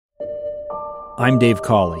I'm Dave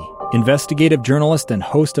Cawley, investigative journalist and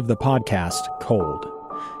host of the podcast Cold.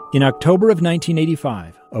 In October of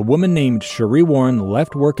 1985, a woman named Cherie Warren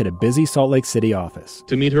left work at a busy Salt Lake City office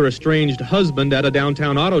to meet her estranged husband at a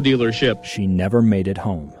downtown auto dealership. She never made it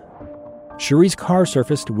home. Cherie's car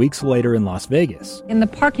surfaced weeks later in Las Vegas. In the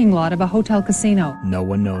parking lot of a hotel casino. No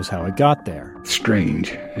one knows how it got there. Strange.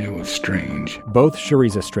 It was strange. Both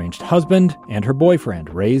Cherie's estranged husband and her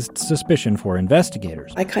boyfriend raised suspicion for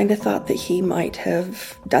investigators. I kind of thought that he might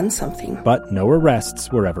have done something. But no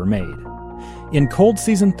arrests were ever made. In Cold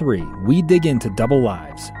Season 3, we dig into double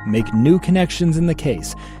lives, make new connections in the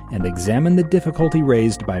case, and examine the difficulty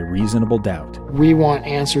raised by reasonable doubt. We want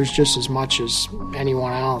answers just as much as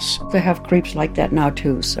anyone else. They have creeps like that now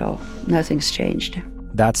too, so nothing's changed.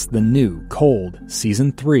 That's the new Cold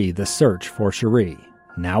Season 3, The Search for Cherie,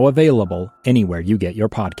 now available anywhere you get your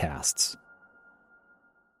podcasts.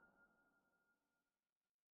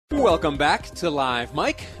 Welcome back to Live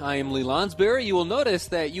Mike. I am Lee Lonsberry. You will notice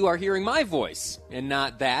that you are hearing my voice and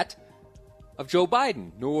not that of Joe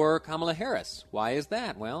Biden nor Kamala Harris. Why is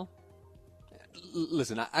that? Well,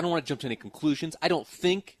 listen, I don't want to jump to any conclusions. I don't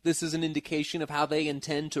think this is an indication of how they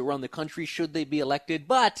intend to run the country should they be elected,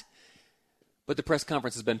 but the press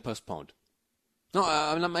conference has been postponed. No,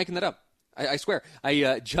 I'm not making that up. I swear.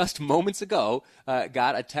 I just moments ago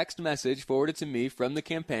got a text message forwarded to me from the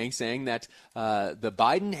campaign saying that the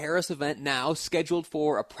Biden-Harris event now scheduled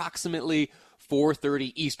for approximately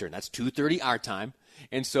 4:30 Eastern. That's 2:30 our time.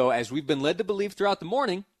 And so as we've been led to believe throughout the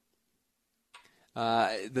morning,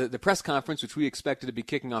 the press conference, which we expected to be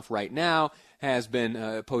kicking off right now, has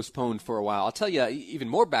been postponed for a while. I'll tell you even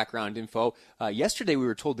more background info. Yesterday we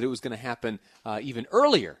were told that it was going to happen even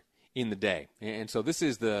earlier in the day. And so this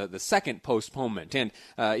is the second postponement. And,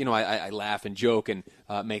 I laugh and joke and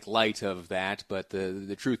make light of that, but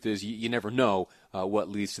the truth is you never know what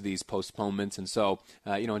leads to these postponements. And so,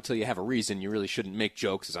 until you have a reason, you really shouldn't make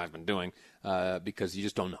jokes, as I've been doing, because you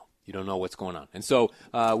just don't know. You don't know what's going on. And so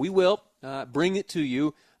we will bring it to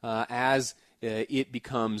you as it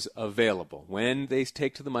becomes available. When they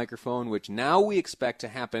take to the microphone, which now we expect to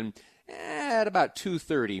happen at about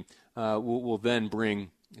 2:30, we'll then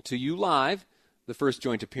bring to you live the first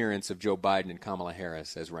joint appearance of Joe Biden and Kamala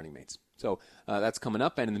Harris as running mates. So that's coming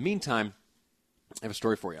up. And in the meantime, I have a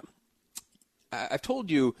story for you. I've told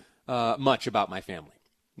you much about my family.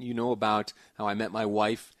 You know about how I met my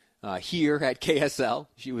wife here at KSL.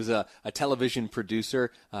 She was a television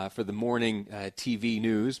producer for the morning TV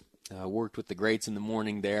news, worked with the greats in the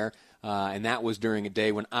morning there, and that was during a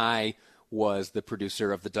day when I was the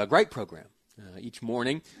producer of the Doug Wright program. Each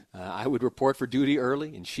morning, I would report for duty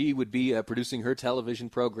early, and she would be producing her television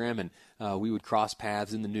program, and we would cross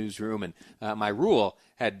paths in the newsroom. And my rule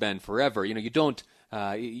had been forever, you don't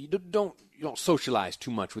socialize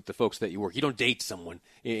too much with the folks that you work. You don't date someone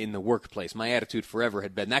in the workplace. My attitude forever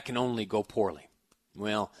had been that can only go poorly.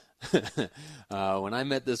 Well, when I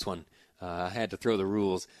met this one, I had to throw the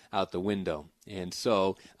rules out the window, and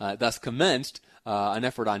so thus commenced an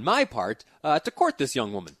effort on my part to court this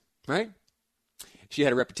young woman. Right? She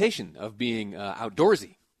had a reputation of being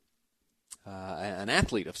outdoorsy, an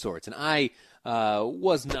athlete of sorts, and I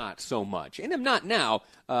was not so much, and am not now.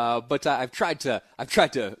 But I've tried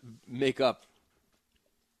to make up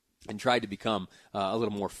and tried to become a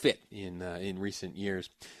little more fit in recent years.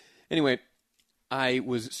 Anyway, I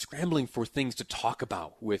was scrambling for things to talk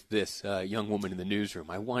about with this young woman in the newsroom.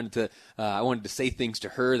 I wanted to say things to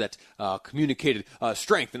her that communicated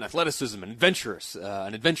strength and athleticism and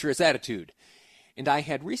an adventurous attitude. And I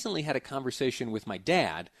had recently had a conversation with my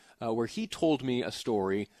dad where he told me a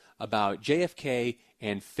story about JFK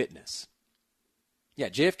and fitness. Yeah,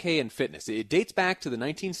 JFK and fitness. It dates back to the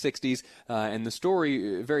 1960s, and the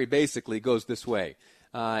story very basically goes this way.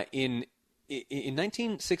 In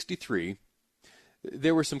 1963,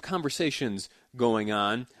 there were some conversations going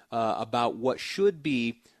on about what should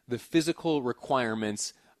be the physical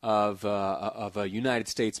requirements of a United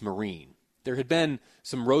States Marine. There had been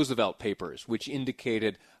some Roosevelt papers which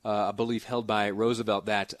indicated a belief held by Roosevelt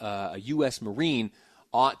that a U.S. Marine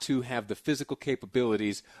ought to have the physical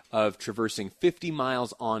capabilities of traversing 50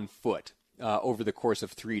 miles on foot over the course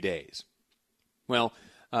of 3 days. Well,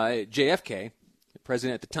 JFK, the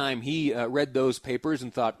president at the time, he read those papers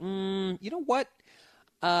and thought, you know what?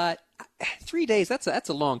 3 days, that's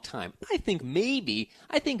a long time. I think maybe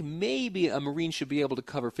a Marine should be able to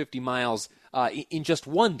cover 50 miles in just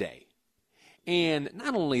one day. And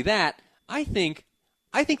not only that, I think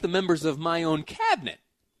the members of my own cabinet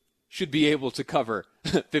should be able to cover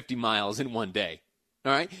 50 miles in one day.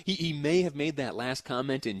 All right? He may have made that last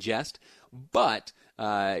comment in jest, but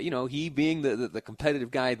he being the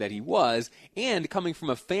competitive guy that he was, and coming from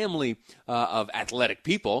a family of athletic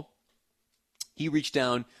people, he reached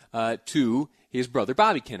down to his brother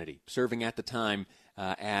Bobby Kennedy, serving at the time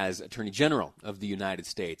as Attorney General of the United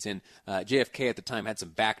States. And JFK at the time had some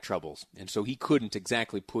back troubles, and so he couldn't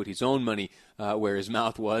exactly put his own money where his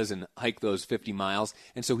mouth was and hike those 50 miles.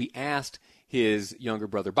 And so he asked his younger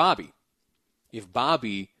brother Bobby if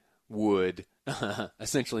Bobby would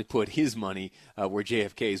essentially put his money where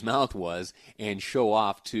JFK's mouth was and show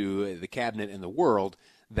off to the cabinet and the world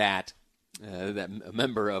that a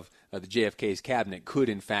member of the JFK's cabinet could,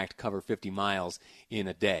 in fact, cover 50 miles in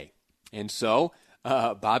a day. And so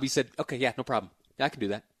Bobby said, okay, yeah, no problem. I can do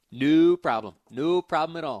that. No problem. No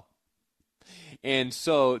problem at all. And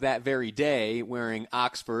so that very day, wearing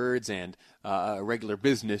Oxfords and a regular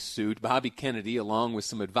business suit, Bobby Kennedy, along with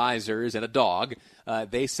some advisors and a dog,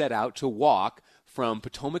 they set out to walk from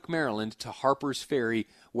Potomac, Maryland to Harper's Ferry,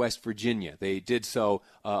 West Virginia. They did so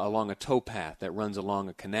along a towpath that runs along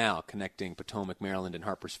a canal connecting Potomac, Maryland and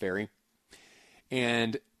Harper's Ferry.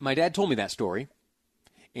 And my dad told me that story.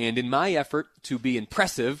 And in my effort to be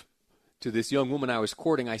impressive to this young woman I was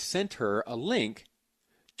courting, I sent her a link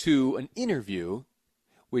to an interview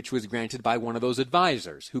which was granted by one of those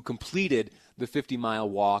advisors who completed the 50-mile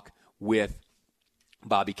walk with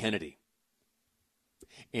Bobby Kennedy.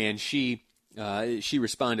 And she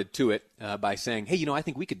responded to it by saying, hey, I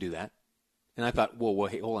think we could do that. And I thought, whoa,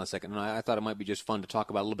 hey, hold on a second. And I thought it might be just fun to talk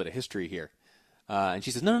about a little bit of history here. And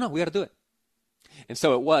she says, no, we got to do it. And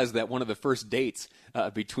so it was that one of the first dates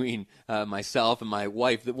between myself and my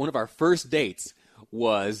wife, that one of our first dates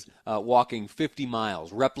was walking 50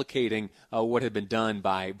 miles, replicating what had been done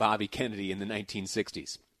by Bobby Kennedy in the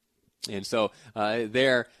 1960s. And so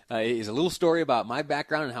there is a little story about my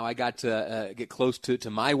background and how I got to get close to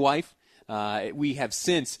my wife. We have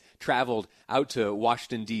since traveled out to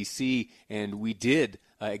Washington, D.C., and we did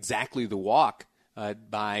exactly the walk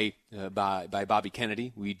by Bobby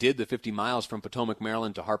Kennedy. We did the 50 miles from Potomac,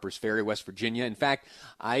 Maryland to Harper's Ferry, West Virginia. In fact,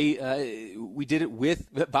 we did it with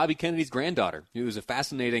Bobby Kennedy's granddaughter. It was a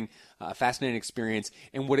fascinating experience.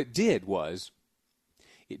 And what it did was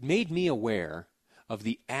it made me aware of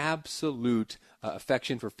the absolute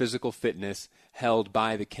affection for physical fitness held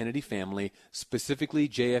by the Kennedy family, specifically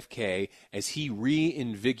JFK, as he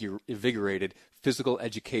reinvigorated physical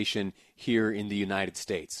education here in the United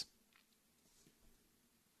States.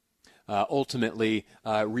 Ultimately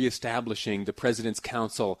reestablishing the President's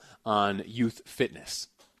Council on Youth Fitness.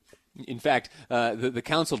 In fact, the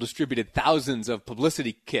council distributed thousands of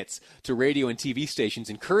publicity kits to radio and TV stations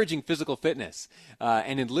encouraging physical fitness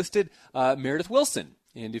and enlisted Meredith Willson.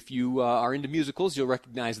 And if you are into musicals, you'll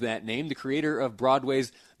recognize that name, the creator of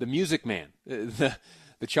Broadway's The Music Man. The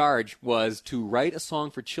charge was to write a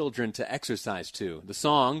song for children to exercise to. The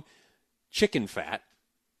song, Chicken Fat,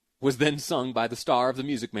 was then sung by the star of The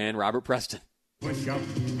Music Man, Robert Preston. Push up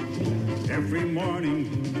every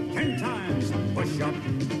morning, 10 times push up,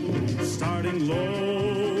 starting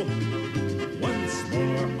low. Once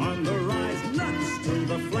more on the rise, nuts to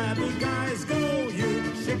the flabby guys. Go,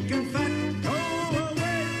 you chicken fat, go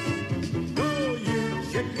away. Go,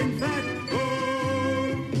 you chicken fat, go.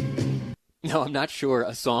 No, I'm not sure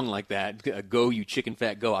a song like that, Go, You Chicken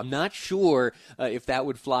Fat Go, I'm not sure if that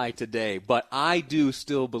would fly today, but I do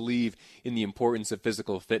still believe in the importance of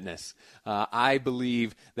physical fitness. I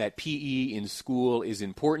believe that PE in school is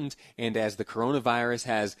important, and as the coronavirus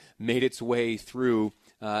has made its way through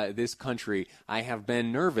this country, I have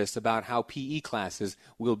been nervous about how PE classes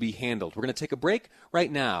will be handled. We're going to take a break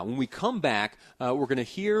right now. When we come back, we're going to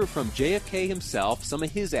hear from JFK himself, some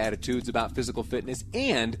of his attitudes about physical fitness,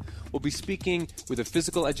 and we'll be speaking with a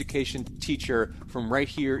physical education teacher from right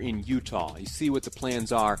here in Utah. You see what the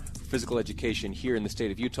plans are for physical education here in the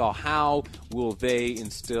state of Utah. How will they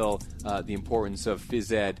instill the importance of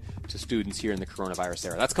phys ed to students here in the coronavirus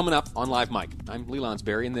era? That's coming up on Live Mike. I'm Lee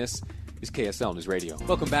Lonsberry, and this is KSL News Radio.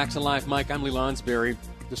 Welcome back to Live Mike. I'm Lee Lonsberry.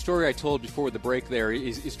 The story I told before the break there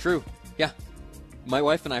is true. Yeah. My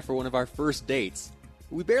wife and I, for one of our first dates,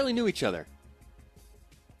 we barely knew each other.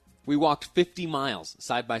 We walked 50 miles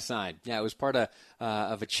side by side. Yeah, it was part of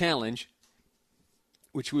a challenge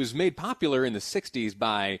which was made popular in the 60s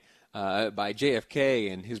by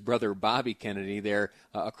JFK and his brother Bobby Kennedy. There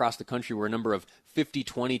across the country were a number of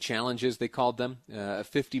 50-20 challenges, they called them,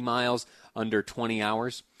 50 miles under 20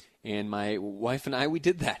 hours. And my wife and I, we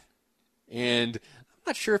did that. And I'm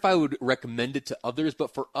not sure if I would recommend it to others,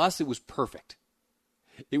 but for us, it was perfect.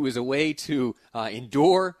 It was a way to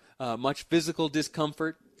endure much physical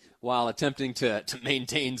discomfort while attempting to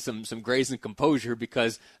maintain some grace and composure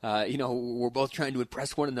because, we're both trying to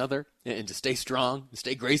impress one another and to stay strong and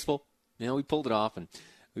stay graceful. We pulled it off, and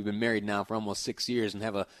we've been married now for almost 6 years and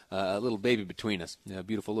have a little baby between us, a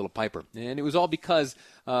beautiful little Piper. And it was all because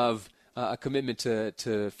of a commitment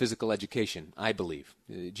to physical education, I believe.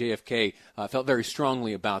 JFK felt very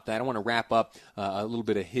strongly about that. I want to wrap up a little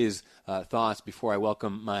bit of his thoughts before I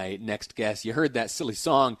welcome my next guest. You heard that silly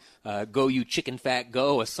song, Go You Chicken Fat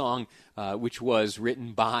Go, a song which was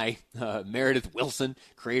written by Meredith Willson,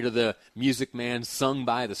 creator of The Music Man, sung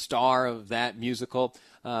by the star of that musical.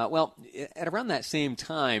 At around that same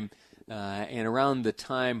time and around the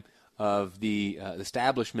time of the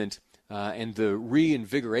establishment and the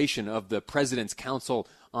reinvigoration of the President's Council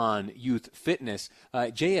on Youth Fitness,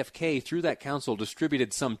 JFK, through that council,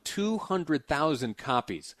 distributed some 200,000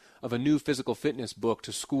 copies of a new physical fitness book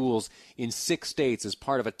to schools in 6 states as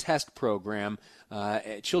part of a test program.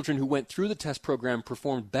 Children who went through the test program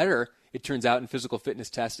performed better, it turns out, in physical fitness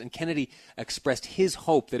tests, and Kennedy expressed his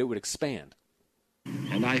hope that it would expand.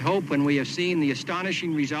 And I hope when we have seen the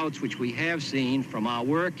astonishing results which we have seen from our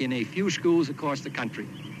work in a few schools across the country,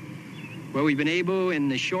 where we've been able in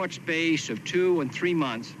the short space of 2 and 3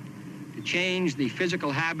 months to change the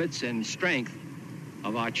physical habits and strength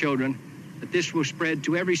of our children, that this will spread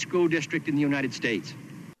to every school district in the United States.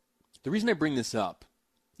 The reason I bring this up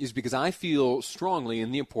is because I feel strongly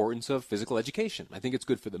in the importance of physical education. I think it's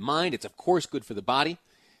good for the mind. It's, of course, good for the body.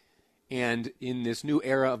 And in this new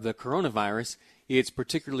era of the coronavirus, it's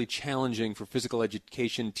particularly challenging for physical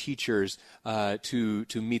education teachers to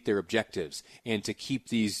meet their objectives and to keep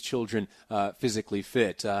these children physically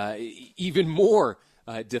fit. Even more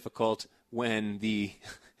difficult when the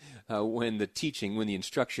teaching, when the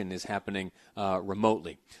instruction is happening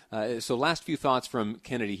remotely. So last few thoughts from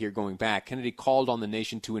Kennedy here going back. Kennedy called on the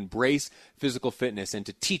nation to embrace physical fitness and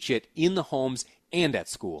to teach it in the homes and at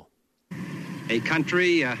school. A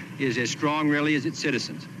country is as strong, really, as its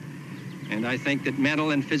citizens. And I think that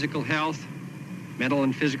mental and physical health, mental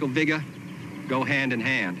and physical vigor go hand in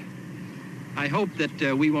hand. I hope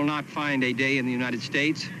that we will not find a day in the United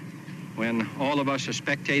States when all of us are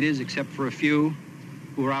spectators except for a few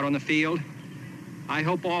who are out on the field. I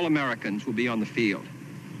hope all Americans will be on the field.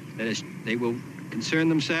 That is, they will concern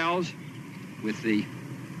themselves with the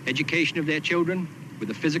education of their children, with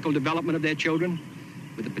the physical development of their children,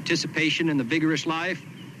 with the participation in the vigorous life,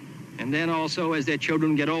 and then also as their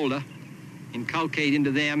children get older, inculcate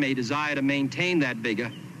into them a desire to maintain that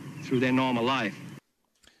vigor through their normal life.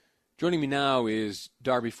 Joining me now is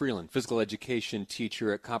Darby Freeland, physical education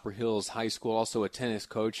teacher at Copper Hills High School, also a tennis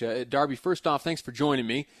coach. Darby, first off, thanks for joining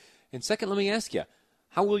me. And second, let me ask you,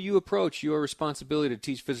 how will you approach your responsibility to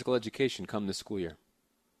teach physical education come this school year?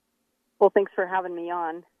 Well, thanks for having me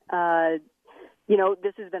on.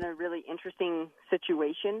 This has been a really interesting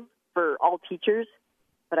situation for all teachers,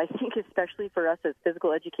 but I think especially for us as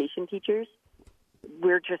physical education teachers,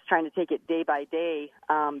 we're just trying to take it day by day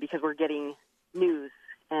because we're getting news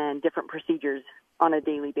and different procedures on a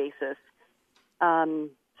daily basis.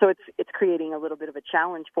 So it's creating a little bit of a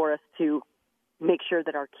challenge for us to make sure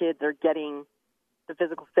that our kids are getting the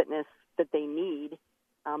physical fitness that they need,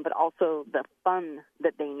 but also the fun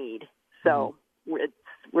that they need. So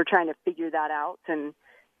we're trying to figure that out and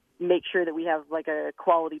make sure that we have like a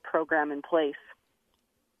quality program in place.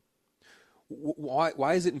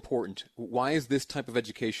 Why is it important? Why is this type of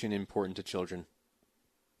education important to children?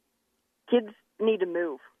 Kids need to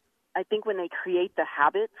move. I think when they create the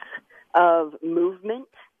habits of movement,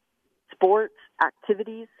 sports,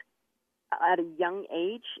 activities at a young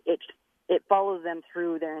age, it follows them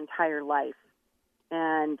through their entire life.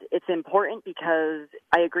 And it's important because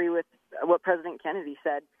I agree with what President Kennedy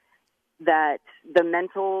said, that the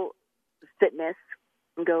mental fitness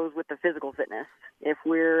goes with the physical fitness. If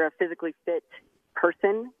we're a physically fit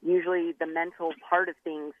person, usually the mental part of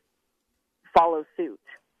things follows suit.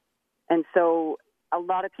 And so a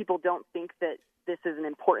lot of people don't think that this is an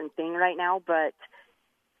important thing right now, but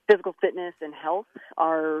physical fitness and health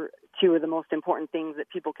are two of the most important things that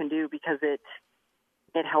people can do because it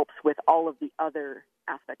helps with all of the other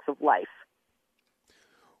aspects of life.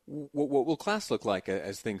 What will class look like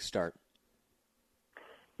as things start?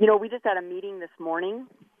 We just had a meeting this morning,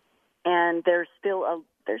 and there's still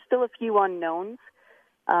a few unknowns.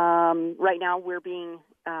 Right now, we're being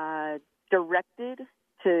directed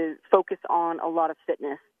to focus on a lot of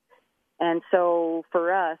fitness. And so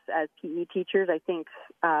for us as PE teachers, I think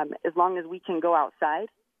as long as we can go outside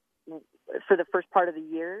for the first part of the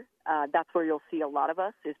year, that's where you'll see a lot of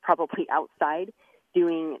us, is probably outside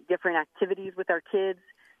doing different activities with our kids,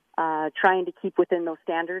 trying to keep within those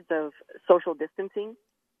standards of social distancing.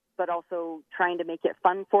 but also trying to make it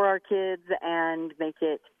fun for our kids and make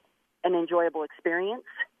it an enjoyable experience.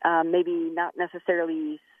 Maybe not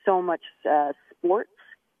necessarily so much sports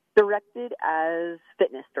directed as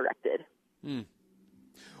fitness directed.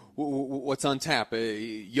 What's on tap?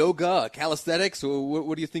 Yoga, calisthenics?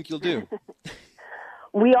 What do you think you'll do?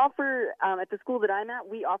 We offer, at the school that I'm at,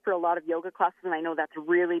 we offer a lot of yoga classes, and I know that's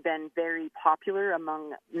really been very popular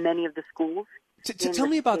among many of the schools. Tell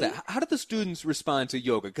me about that. How do the students respond to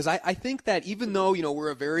yoga? Because I think that even though, we're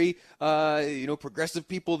a very, progressive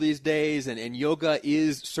people these days, and yoga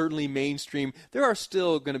is certainly mainstream, there are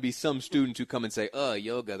still going to be some students who come and say,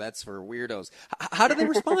 yoga, that's for weirdos. How do they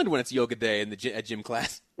respond when it's yoga day at gym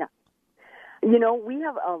class? Yeah. We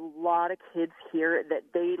have a lot of kids here that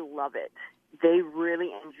they love it. They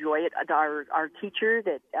really enjoy it. Our teacher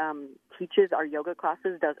that teaches our yoga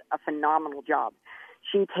classes does a phenomenal job.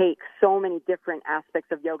 She takes so many different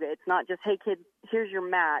aspects of yoga. It's not just, hey, kids, here's your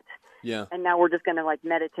mat, and now we're just going to,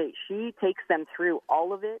 meditate. She takes them through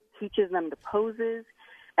all of it, teaches them the poses,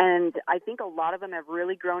 and I think a lot of them have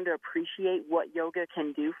really grown to appreciate what yoga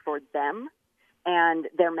can do for them and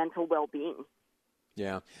their mental well-being.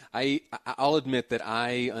 Yeah, I'll admit that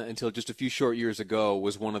I, until just a few short years ago,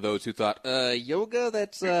 was one of those who thought, yoga,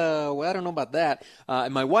 that's, I don't know about that.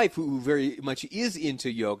 And my wife, who very much is into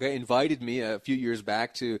yoga, invited me a few years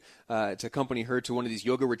back to accompany her to one of these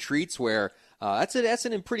yoga retreats where that's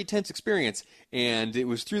an pretty tense experience. And it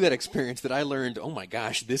was through that experience that I learned, oh my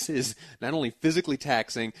gosh, this is not only physically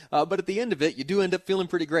taxing, but at the end of it, you do end up feeling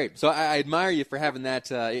pretty great. So I admire you for having that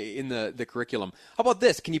in the curriculum. How about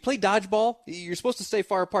this? Can you play dodgeball? You're supposed to stay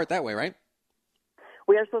far apart that way, right?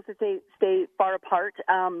 We are supposed to stay far apart.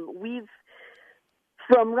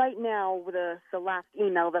 From right now, the last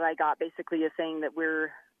email that I got basically is saying that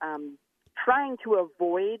we're trying to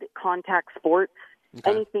avoid contact sports. Okay.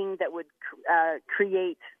 Anything that would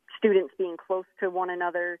create students being close to one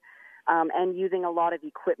another and using a lot of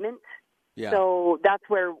equipment. Yeah. So that's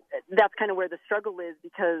kind of where the struggle is,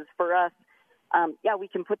 because for us, we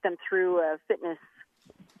can put them through a fitness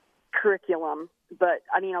curriculum, but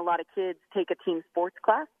a lot of kids take a team sports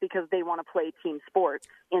class because they want to play team sports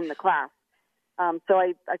in the class. So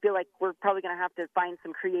I feel like we're probably going to have to find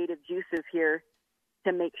some creative juices here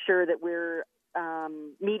to make sure that we're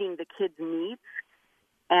meeting the kids' needs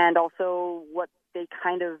and also what they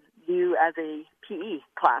kind of view as a PE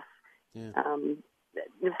class. Yeah.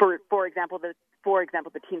 For example, the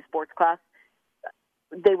team sports class,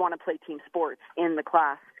 they want to play team sports in the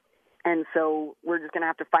class, and so we're just going to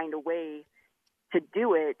have to find a way to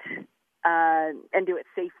do it and do it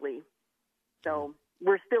safely. So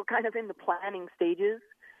we're still kind of in the planning stages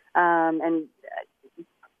and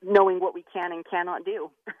knowing what we can and cannot do.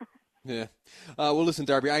 Yeah. Well, listen,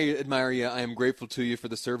 Darby, I admire you. I am grateful to you for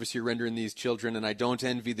the service you're rendering these children, and I don't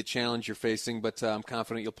envy the challenge you're facing, but I'm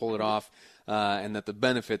confident you'll pull it off and that the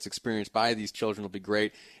benefits experienced by these children will be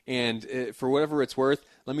great. And for whatever it's worth,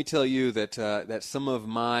 let me tell you that some of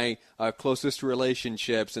my closest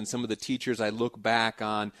relationships and some of the teachers I look back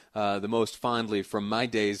on the most fondly from my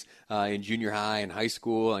days in junior high and high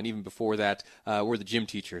school and even before that were the gym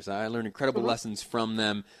teachers. I learned incredible lessons from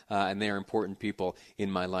them, and they are important people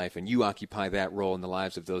in my life. And you occupy that role in the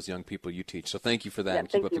lives of those young people you teach. So thank you for that, and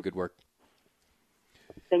keep up the good work.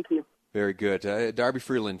 Thank you. Very good. Darby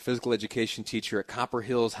Freeland, physical education teacher at Copper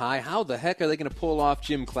Hills High. How the heck are they going to pull off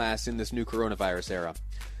gym class in this new coronavirus era?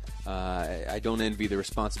 I don't envy the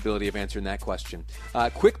responsibility of answering that question.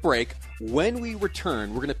 Quick break. When we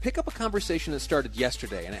return, we're going to pick up a conversation that started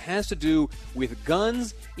yesterday, and it has to do with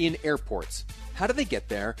guns in airports. How do they get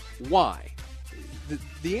there? Why?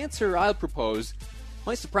 The answer I'll propose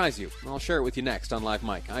might surprise you. I'll share it with you next on Live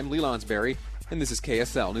Mike. I'm Lee Lonsberry, and this is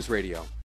KSL News Radio.